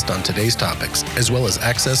resources based on today's topics, as well as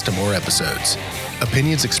access to more episodes.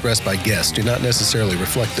 Opinions expressed by guests do not necessarily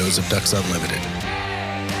reflect those of Ducks Unlimited.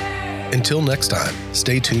 Until next time,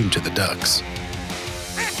 stay tuned to the Ducks.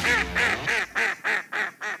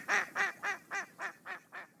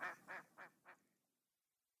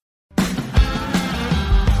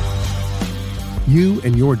 You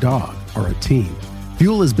and your dog are a team.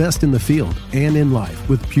 Fuel is best in the field and in life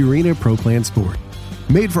with Purina Pro Plan Sport.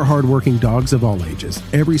 Made for hardworking dogs of all ages,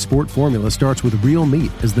 every sport formula starts with real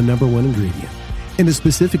meat as the #1 ingredient and is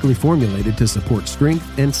specifically formulated to support strength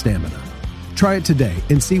and stamina. Try it today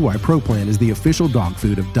and see why Pro Plan is the official dog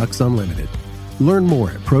food of Ducks Unlimited. Learn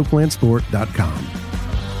more at ProPlansport.com.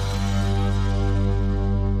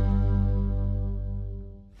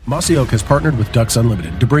 Mossy Oak has partnered with Ducks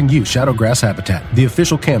Unlimited to bring you Shadowgrass Habitat, the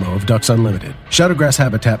official camo of Ducks Unlimited. Shadowgrass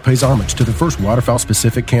Habitat pays homage to the first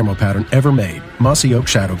waterfowl-specific camo pattern ever made, Mossy Oak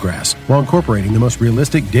Shadowgrass, while incorporating the most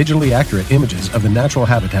realistic, digitally accurate images of the natural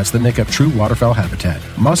habitats that make up true waterfowl habitat.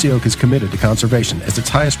 Mossy Oak is committed to conservation as its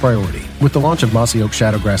highest priority. With the launch of Mossy Oak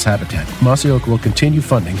Shadowgrass Habitat, Mossy Oak will continue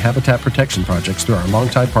funding habitat protection projects through our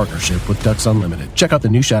longtime partnership with Ducks Unlimited. Check out the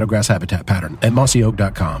new Shadowgrass Habitat pattern at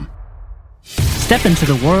mossyoak.com. Step into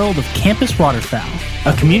the world of Campus Waterfowl,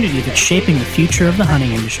 a community that's shaping the future of the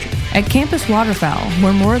hunting industry. At Campus Waterfowl,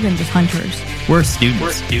 we're more than just hunters. We're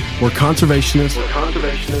students. We're conservationists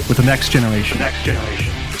with the next generation.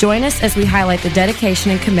 Join us as we highlight the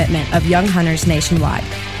dedication and commitment of young hunters nationwide.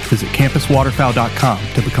 Visit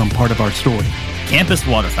campuswaterfowl.com to become part of our story. Campus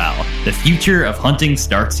Waterfowl. The future of hunting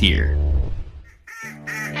starts here.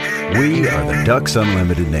 We are the Ducks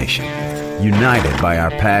Unlimited Nation, united by our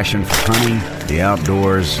passion for hunting, the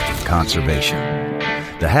outdoors, and conservation.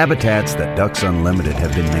 The habitats that Ducks Unlimited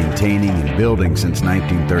have been maintaining and building since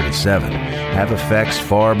 1937 have effects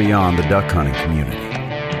far beyond the duck hunting community.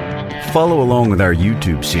 Follow along with our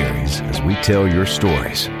YouTube series as we tell your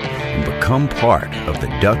stories and become part of the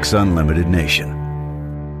Ducks Unlimited Nation.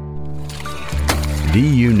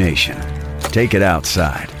 DU Nation, take it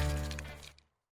outside.